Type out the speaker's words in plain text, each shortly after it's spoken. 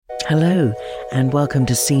Hello, and welcome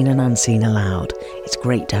to Seen and Unseen Aloud. It's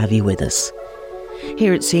great to have you with us.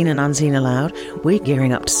 Here at Seen and Unseen Aloud, we're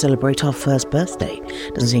gearing up to celebrate our first birthday.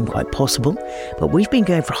 Doesn't seem quite possible, but we've been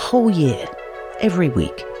going for a whole year, every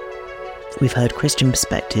week. We've heard Christian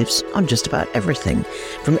perspectives on just about everything,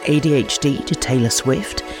 from ADHD to Taylor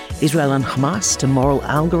Swift, Israel and Hamas to moral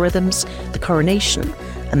algorithms, the coronation,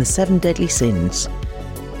 and the 7 deadly sins.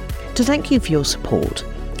 To thank you for your support,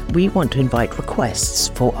 we want to invite requests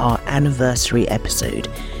for our anniversary episode.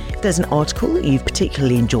 If there's an article that you've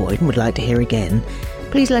particularly enjoyed and would like to hear again,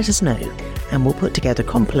 please let us know, and we'll put together a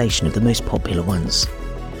compilation of the most popular ones.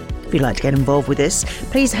 If you'd like to get involved with this,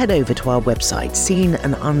 please head over to our website,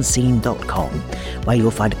 seenandunseen.com, where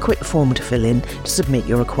you'll find a quick form to fill in to submit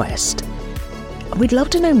your request. We'd love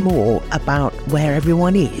to know more about where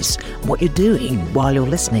everyone is, and what you're doing while you're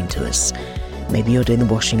listening to us. Maybe you're doing the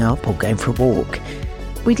washing up or going for a walk.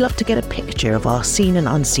 We'd love to get a picture of our Seen and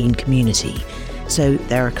Unseen community, so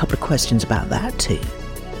there are a couple of questions about that too.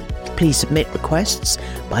 Please submit requests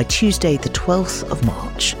by Tuesday the 12th of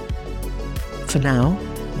March. For now,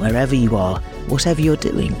 wherever you are, whatever you're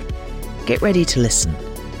doing, get ready to listen,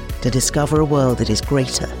 to discover a world that is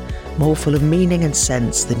greater, more full of meaning and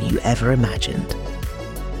sense than you ever imagined.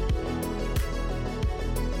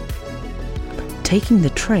 Taking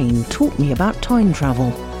the Train Taught Me About Time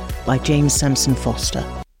Travel by James Sampson Foster.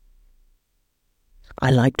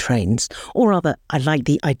 I like trains, or rather, I like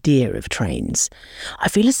the idea of trains. I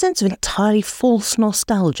feel a sense of entirely false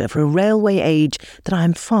nostalgia for a railway age that I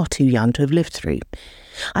am far too young to have lived through.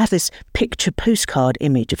 I have this picture postcard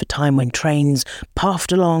image of a time when trains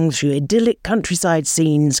puffed along through idyllic countryside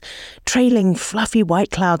scenes, trailing fluffy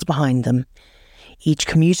white clouds behind them. Each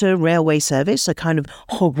commuter railway service, a kind of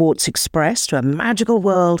Hogwarts Express to a magical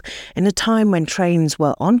world in a time when trains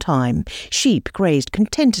were on time, sheep grazed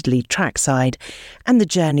contentedly trackside, and the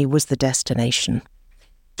journey was the destination.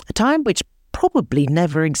 A time which probably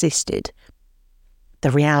never existed.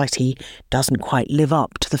 The reality doesn't quite live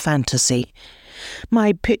up to the fantasy.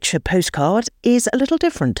 My picture postcard is a little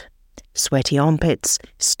different. Sweaty armpits,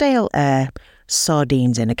 stale air,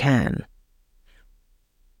 sardines in a can.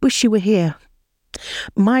 Wish you were here.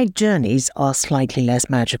 My journeys are slightly less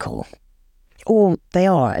magical. Or they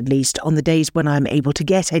are, at least, on the days when I'm able to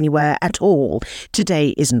get anywhere at all.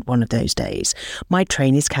 Today isn't one of those days. My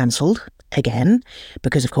train is cancelled, again,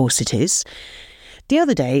 because of course it is. The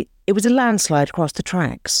other day, it was a landslide across the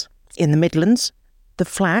tracks. In the Midlands, the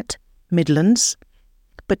flat Midlands.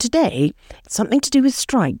 But today, it's something to do with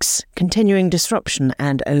strikes, continuing disruption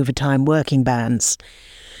and overtime working bans.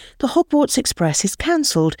 The Hogwarts Express is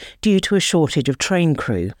cancelled due to a shortage of train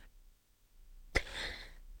crew.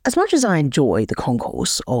 As much as I enjoy the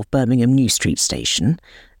concourse of Birmingham New Street Station,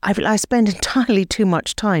 I feel I spend entirely too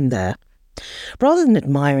much time there. Rather than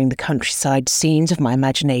admiring the countryside scenes of my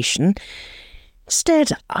imagination,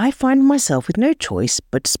 instead I find myself with no choice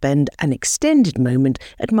but to spend an extended moment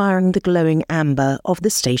admiring the glowing amber of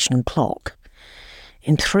the station clock.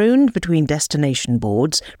 Enthroned between destination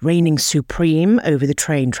boards, reigning supreme over the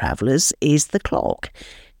train travellers, is the clock,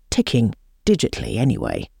 ticking digitally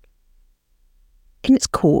anyway. In its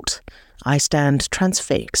court, I stand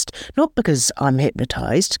transfixed, not because I'm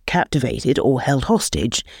hypnotised, captivated or held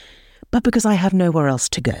hostage, but because I have nowhere else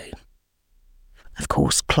to go. Of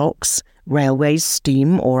course, clocks, railways,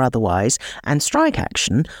 steam or otherwise, and strike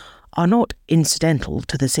action are not incidental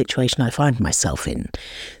to the situation I find myself in.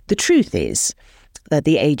 The truth is that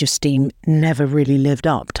the age of steam never really lived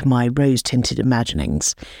up to my rose-tinted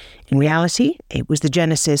imaginings. In reality, it was the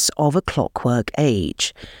genesis of a clockwork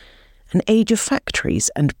age. An age of factories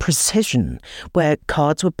and precision, where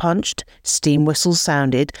cards were punched, steam whistles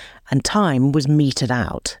sounded, and time was meted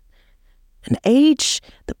out. An age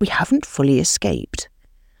that we haven't fully escaped.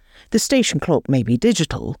 The station clock may be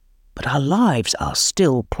digital, but our lives are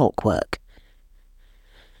still clockwork.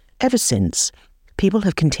 Ever since, people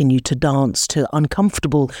have continued to dance to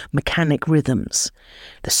uncomfortable mechanic rhythms.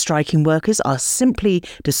 The striking workers are simply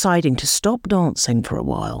deciding to stop dancing for a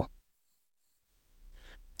while.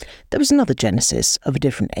 There was another genesis of a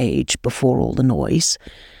different age before all the noise,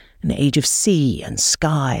 an age of sea and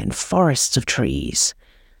sky and forests of trees.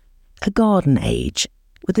 A garden age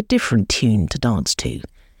with a different tune to dance to.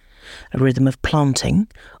 A rhythm of planting,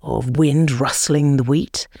 of wind rustling the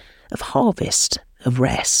wheat, of harvest, of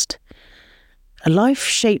rest. A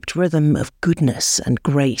life-shaped rhythm of goodness and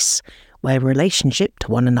grace, where relationship to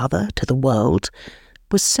one another, to the world,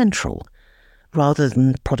 was central, rather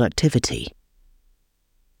than productivity.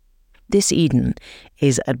 This Eden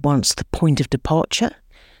is at once the point of departure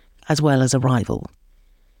as well as arrival.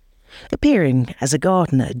 Appearing as a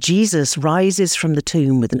gardener, Jesus rises from the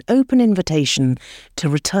tomb with an open invitation to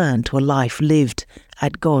return to a life lived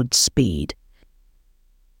at God's speed.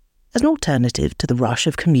 As an alternative to the rush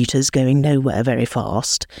of commuters going nowhere very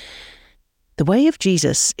fast, the way of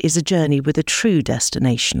Jesus is a journey with a true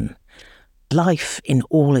destination, life in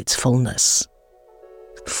all its fullness.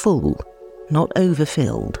 Full, not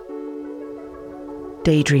overfilled.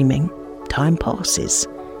 Daydreaming, time passes.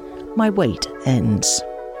 My wait ends.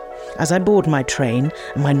 As I board my train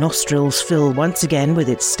and my nostrils fill once again with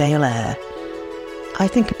its stale air, I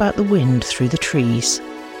think about the wind through the trees.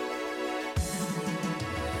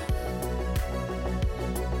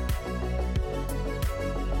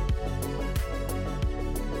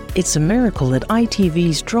 It's a miracle that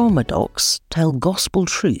ITV's drama docs tell gospel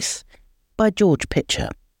truth by George Pitcher.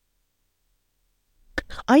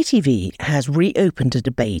 ITV has reopened a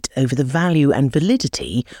debate over the value and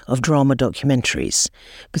validity of drama documentaries,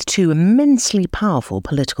 with two immensely powerful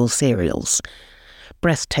political serials.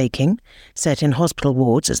 Breathtaking, set in hospital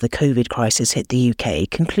wards as the COVID crisis hit the UK,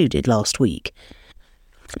 concluded last week.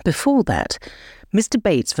 Before that, Mr.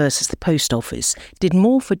 Bates versus the Post Office did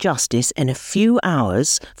more for justice in a few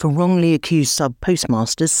hours for wrongly accused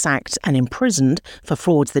sub-postmasters sacked and imprisoned for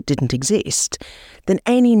frauds that didn't exist than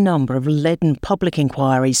any number of leaden public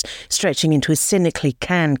inquiries stretching into a cynically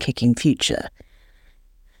can-kicking future.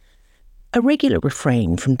 A regular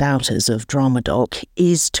refrain from doubters of drama doc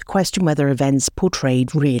is to question whether events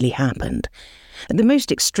portrayed really happened. At the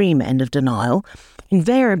most extreme end of denial,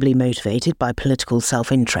 invariably motivated by political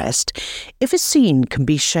self-interest, if a scene can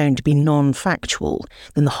be shown to be non-factual,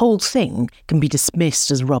 then the whole thing can be dismissed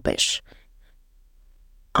as rubbish.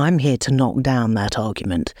 I'm here to knock down that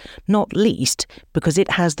argument, not least because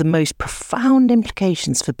it has the most profound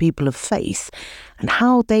implications for people of faith and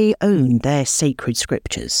how they own their sacred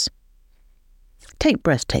scriptures. Take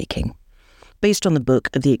Breathtaking. Based on the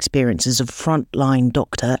book of the experiences of frontline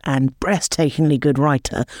doctor and breathtakingly good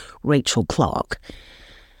writer Rachel Clark.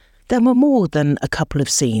 There were more than a couple of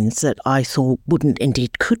scenes that I thought wouldn't,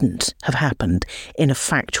 indeed couldn't, have happened in a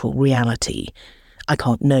factual reality. I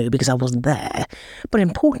can't know because I wasn't there, but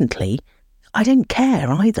importantly, I don't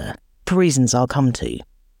care either, for reasons I'll come to.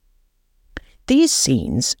 These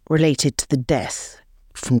scenes related to the death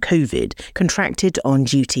from COVID contracted on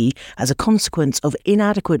duty as a consequence of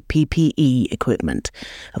inadequate PPE equipment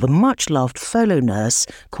of a much-loved fellow nurse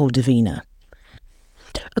called Davina.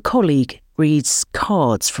 A colleague reads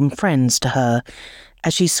cards from friends to her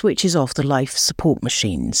as she switches off the life support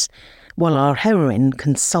machines, while our heroine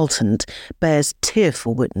consultant bears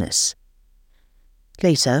tearful witness.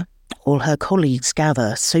 Later, all her colleagues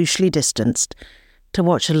gather, socially distanced, to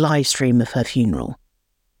watch a live stream of her funeral.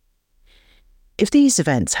 If these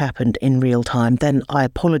events happened in real time, then I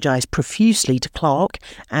apologise profusely to Clark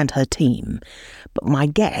and her team. But my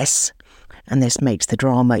guess, and this makes the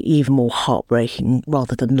drama even more heartbreaking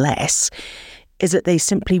rather than less, is that they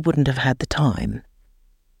simply wouldn't have had the time.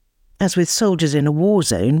 As with soldiers in a war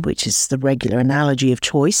zone, which is the regular analogy of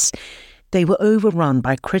choice, they were overrun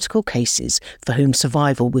by critical cases for whom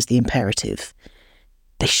survival was the imperative.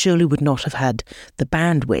 They surely would not have had the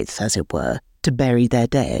bandwidth, as it were, to bury their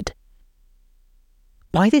dead.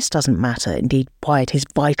 Why this doesn't matter, indeed why it is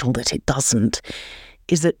vital that it doesn't,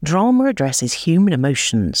 is that drama addresses human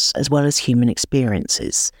emotions as well as human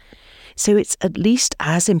experiences. So it's at least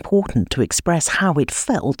as important to express how it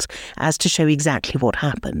felt as to show exactly what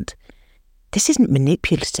happened. This isn't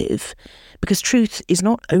manipulative, because truth is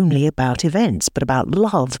not only about events, but about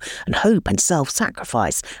love and hope and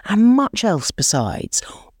self-sacrifice and much else besides,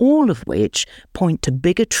 all of which point to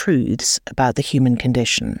bigger truths about the human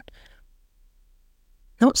condition.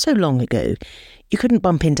 Not so long ago, you couldn't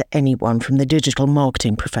bump into anyone from the digital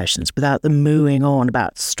marketing professions without them mooing on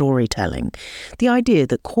about storytelling, the idea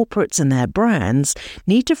that corporates and their brands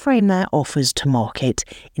need to frame their offers to market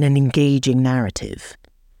in an engaging narrative.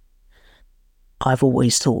 I've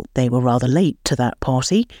always thought they were rather late to that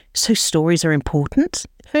party, so stories are important?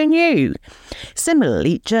 Who knew?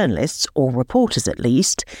 Similarly, journalists, or reporters at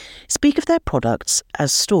least, speak of their products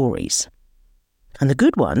as stories. And the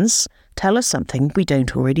good ones tell us something we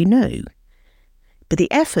don't already know. But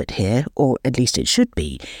the effort here, or at least it should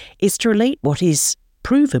be, is to relate what is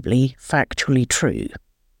provably factually true.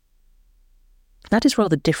 That is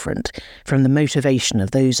rather different from the motivation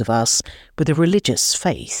of those of us with a religious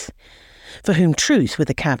faith, for whom truth with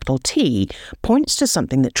a capital T points to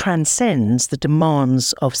something that transcends the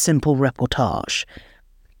demands of simple reportage.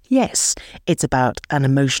 Yes, it's about an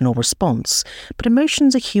emotional response, but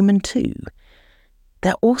emotions are human too.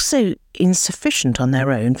 They're also insufficient on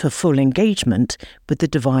their own for full engagement with the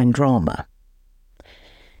divine drama.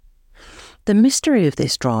 The mystery of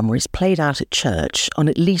this drama is played out at church on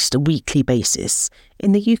at least a weekly basis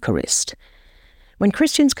in the Eucharist. When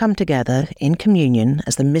Christians come together in communion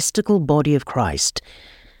as the mystical body of Christ,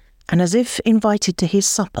 and as if invited to his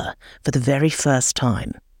supper for the very first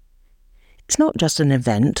time. It's not just an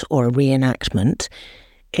event or a reenactment,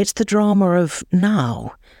 it's the drama of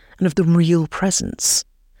now and of the real presence.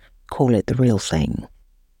 Call it the real thing.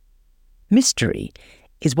 Mystery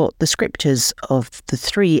is what the scriptures of the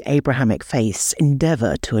three Abrahamic faiths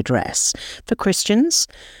endeavour to address. For Christians,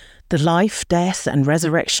 the life, death and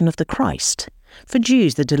resurrection of the Christ. For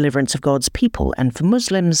Jews, the deliverance of God's people. And for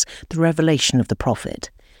Muslims, the revelation of the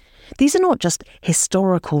Prophet. These are not just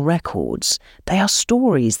historical records, they are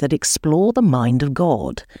stories that explore the mind of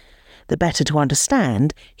God, the better to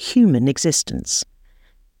understand human existence.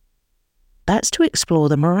 That's to explore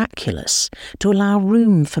the miraculous, to allow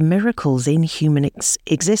room for miracles in human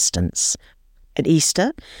existence. At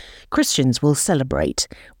Easter, Christians will celebrate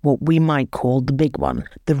what we might call the big one,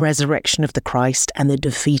 the resurrection of the Christ and the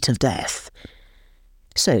defeat of death.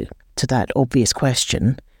 So, to that obvious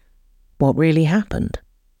question, what really happened?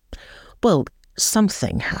 Well,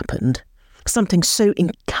 something happened. Something so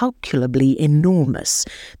incalculably enormous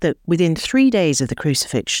that within 3 days of the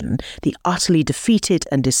crucifixion, the utterly defeated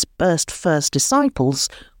and dispersed first disciples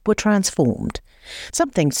were transformed.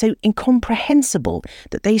 Something so incomprehensible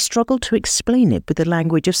that they struggled to explain it with the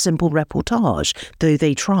language of simple reportage, though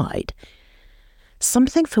they tried.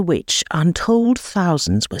 Something for which untold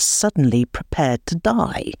thousands were suddenly prepared to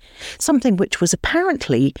die. Something which was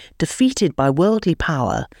apparently defeated by worldly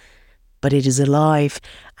power, but it is alive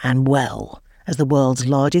and well as the world's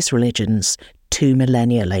largest religions 2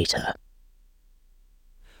 millennia later.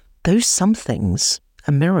 Those somethings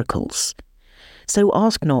are miracles. So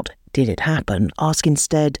ask not, did it happen? Ask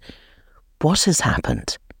instead, what has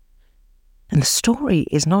happened? And the story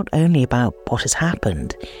is not only about what has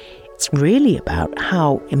happened, it's really about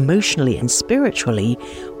how emotionally and spiritually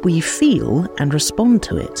we feel and respond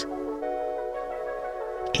to it.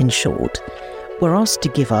 In short, we're asked to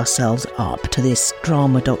give ourselves up to this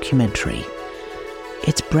drama documentary.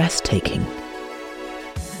 It's breathtaking.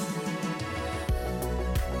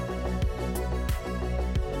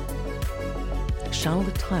 Shall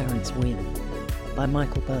the Tyrants Win? By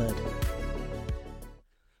Michael Bird.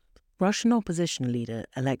 Russian opposition leader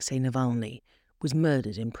Alexei Navalny was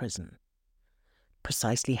murdered in prison.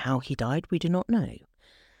 Precisely how he died we do not know,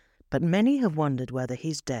 but many have wondered whether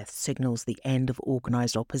his death signals the end of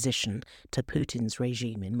organised opposition to Putin's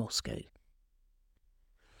regime in Moscow.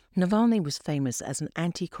 Navalny was famous as an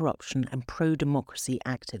anti-corruption and pro-democracy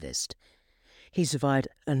activist. He survived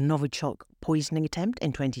a Novichok poisoning attempt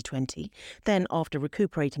in 2020, then, after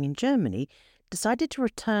recuperating in Germany, decided to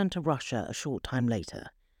return to Russia a short time later.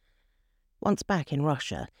 Once back in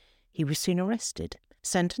Russia, he was soon arrested,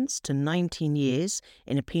 sentenced to 19 years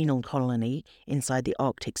in a penal colony inside the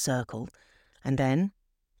Arctic Circle, and then,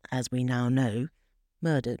 as we now know,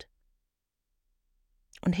 murdered.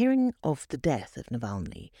 On hearing of the death of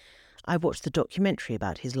Navalny, I watched the documentary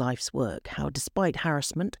about his life's work, how despite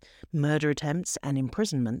harassment, murder attempts and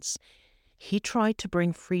imprisonments, he tried to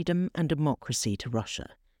bring freedom and democracy to Russia.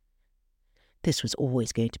 This was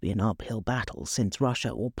always going to be an uphill battle, since Russia,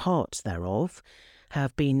 or parts thereof,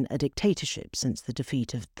 have been a dictatorship since the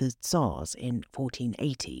defeat of the Tsars in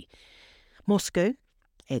 1480. Moscow,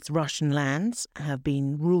 its Russian lands, have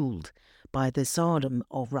been ruled by the Tsardom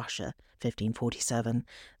of Russia, 1547,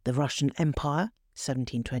 the Russian Empire,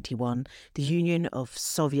 1721, the Union of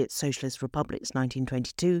Soviet Socialist Republics,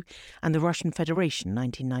 1922, and the Russian Federation,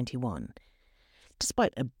 1991.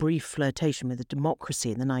 Despite a brief flirtation with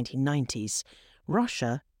democracy in the 1990s,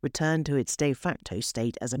 Russia returned to its de facto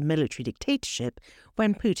state as a military dictatorship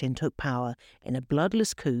when Putin took power in a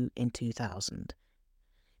bloodless coup in 2000.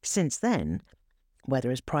 Since then,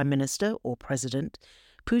 whether as Prime Minister or President,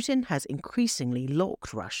 Putin has increasingly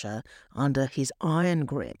locked Russia under his iron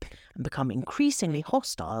grip and become increasingly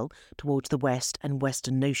hostile towards the West and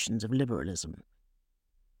Western notions of liberalism.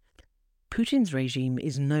 Putin's regime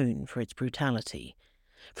is known for its brutality.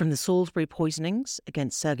 From the Salisbury poisonings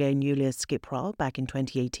against Sergei and Yulia Skipral back in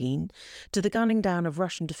 2018 to the gunning down of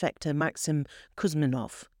Russian defector Maxim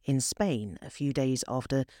Kuzminov in Spain a few days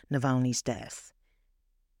after Navalny's death.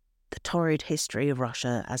 The torrid history of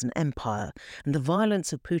Russia as an empire and the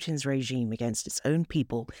violence of Putin's regime against its own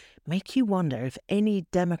people make you wonder if any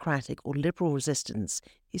democratic or liberal resistance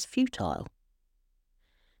is futile.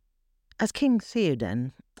 As King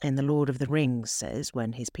Theoden in The Lord of the Rings says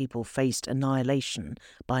when his people faced annihilation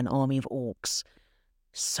by an army of orcs,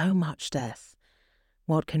 "So much death.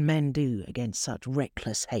 What can men do against such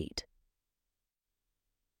reckless hate?"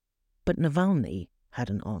 But Navalny had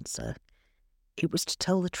an answer. It was to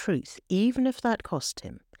tell the truth, even if that cost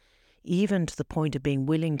him, even to the point of being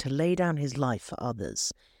willing to lay down his life for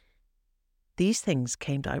others. These things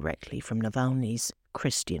came directly from Navalny's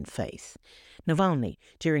Christian faith. Navalny,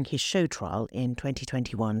 during his show trial in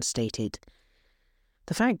 2021, stated,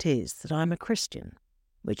 "The fact is that I'm a Christian,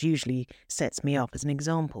 which usually sets me up as an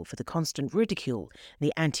example for the constant ridicule in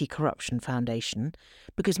the Anti-Corruption Foundation,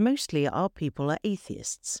 because mostly our people are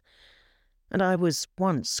atheists. And I was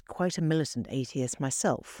once quite a militant atheist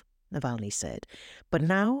myself," Navalny said, "but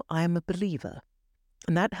now I am a believer.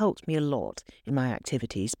 And that helps me a lot in my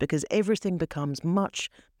activities because everything becomes much,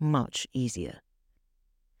 much easier."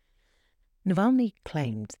 Navalny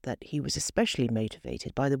claimed that he was especially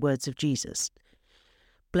motivated by the words of Jesus.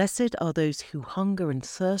 "Blessed are those who hunger and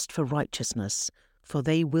thirst for righteousness, for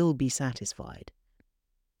they will be satisfied."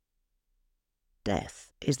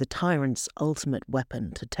 Death is the tyrant's ultimate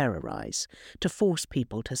weapon to terrorize, to force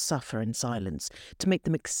people to suffer in silence, to make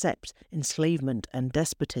them accept enslavement and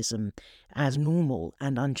despotism as normal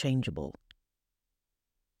and unchangeable.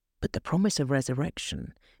 But the promise of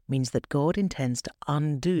resurrection means that God intends to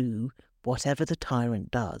undo whatever the tyrant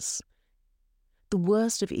does. The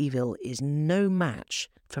worst of evil is no match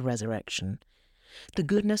for resurrection. The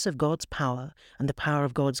goodness of God's power and the power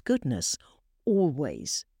of God's goodness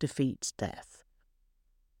always defeats death.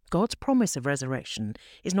 God's promise of resurrection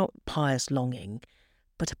is not pious longing,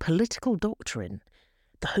 but a political doctrine,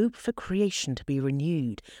 the hope for creation to be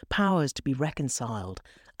renewed, powers to be reconciled,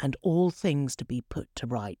 and all things to be put to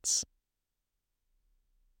rights.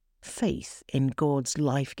 Faith in God's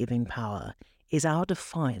life-giving power is our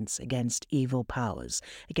defiance against evil powers,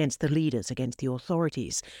 against the leaders, against the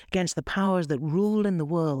authorities, against the powers that rule in the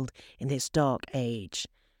world in this dark age,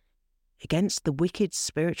 against the wicked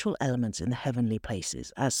spiritual elements in the heavenly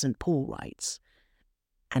places, as St. Paul writes.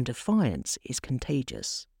 And defiance is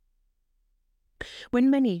contagious.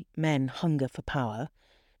 When many men hunger for power,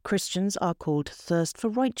 Christians are called to thirst for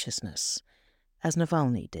righteousness, as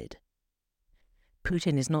Navalny did.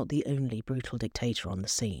 Putin is not the only brutal dictator on the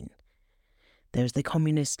scene. There is the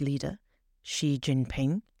communist leader, Xi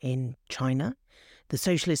Jinping, in China, the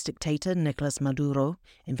socialist dictator Nicolas Maduro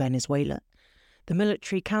in Venezuela, the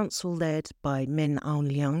military council led by Min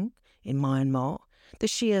Aung Hlaing in Myanmar, the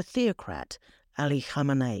Shia theocrat Ali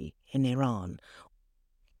Khamenei in Iran,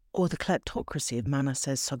 or the kleptocracy of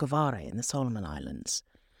Manasseh Sogavare in the Solomon Islands.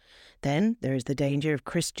 Then there is the danger of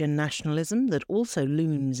Christian nationalism that also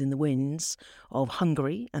looms in the winds of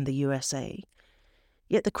Hungary and the USA.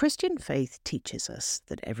 Yet the Christian faith teaches us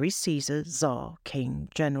that every Caesar, Tsar, king,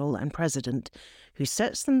 general and president who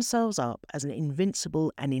sets themselves up as an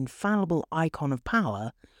invincible and infallible icon of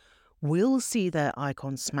power will see their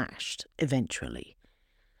icon smashed eventually.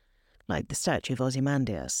 Like the statue of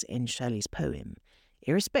Ozymandias in Shelley's poem,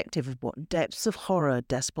 irrespective of what depths of horror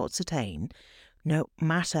despots attain, no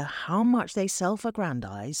matter how much they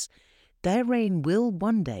self-aggrandize, their reign will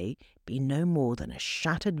one day be no more than a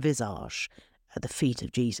shattered visage at the feet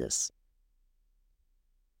of Jesus.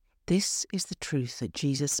 This is the truth that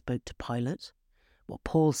Jesus spoke to Pilate, what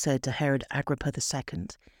Paul said to Herod Agrippa II,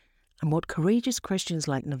 and what courageous Christians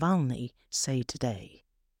like Navalny say today.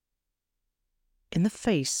 In the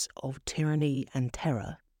face of tyranny and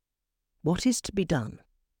terror, what is to be done?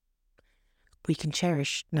 We can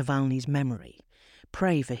cherish Navalny's memory,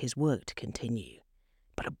 pray for his work to continue,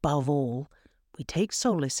 but above all, we take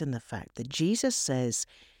solace in the fact that Jesus says,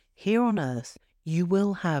 "Here on earth you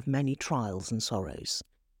will have many trials and sorrows,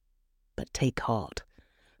 but take heart,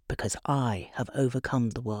 because I have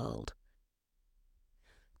overcome the world."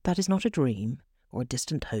 That is not a dream or a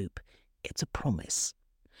distant hope, it's a promise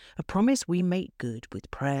we make good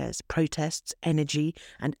with prayers, protests, energy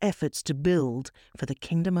and efforts to build for the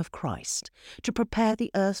kingdom of Christ, to prepare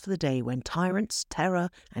the earth for the day when tyrants, terror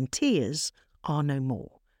and tears are no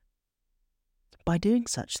more. By doing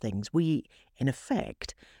such things, we, in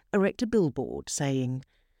effect, erect a billboard saying,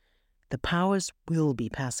 "The powers will be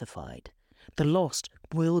pacified, the lost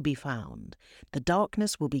will be found, the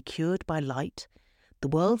darkness will be cured by light, the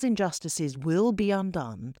world's injustices will be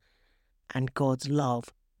undone, and God's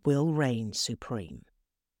love will reign supreme."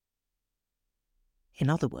 In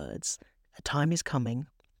other words, a time is coming,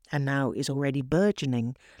 and now is already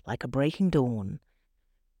burgeoning like a breaking dawn,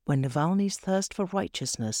 when Navalny's thirst for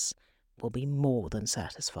righteousness will be more than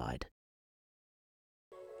satisfied.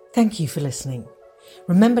 Thank you for listening.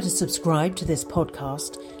 Remember to subscribe to this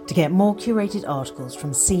podcast to get more curated articles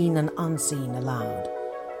from Seen and Unseen Aloud.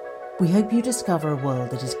 We hope you discover a world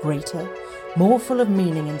that is greater, more full of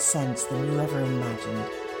meaning and sense than you ever imagined.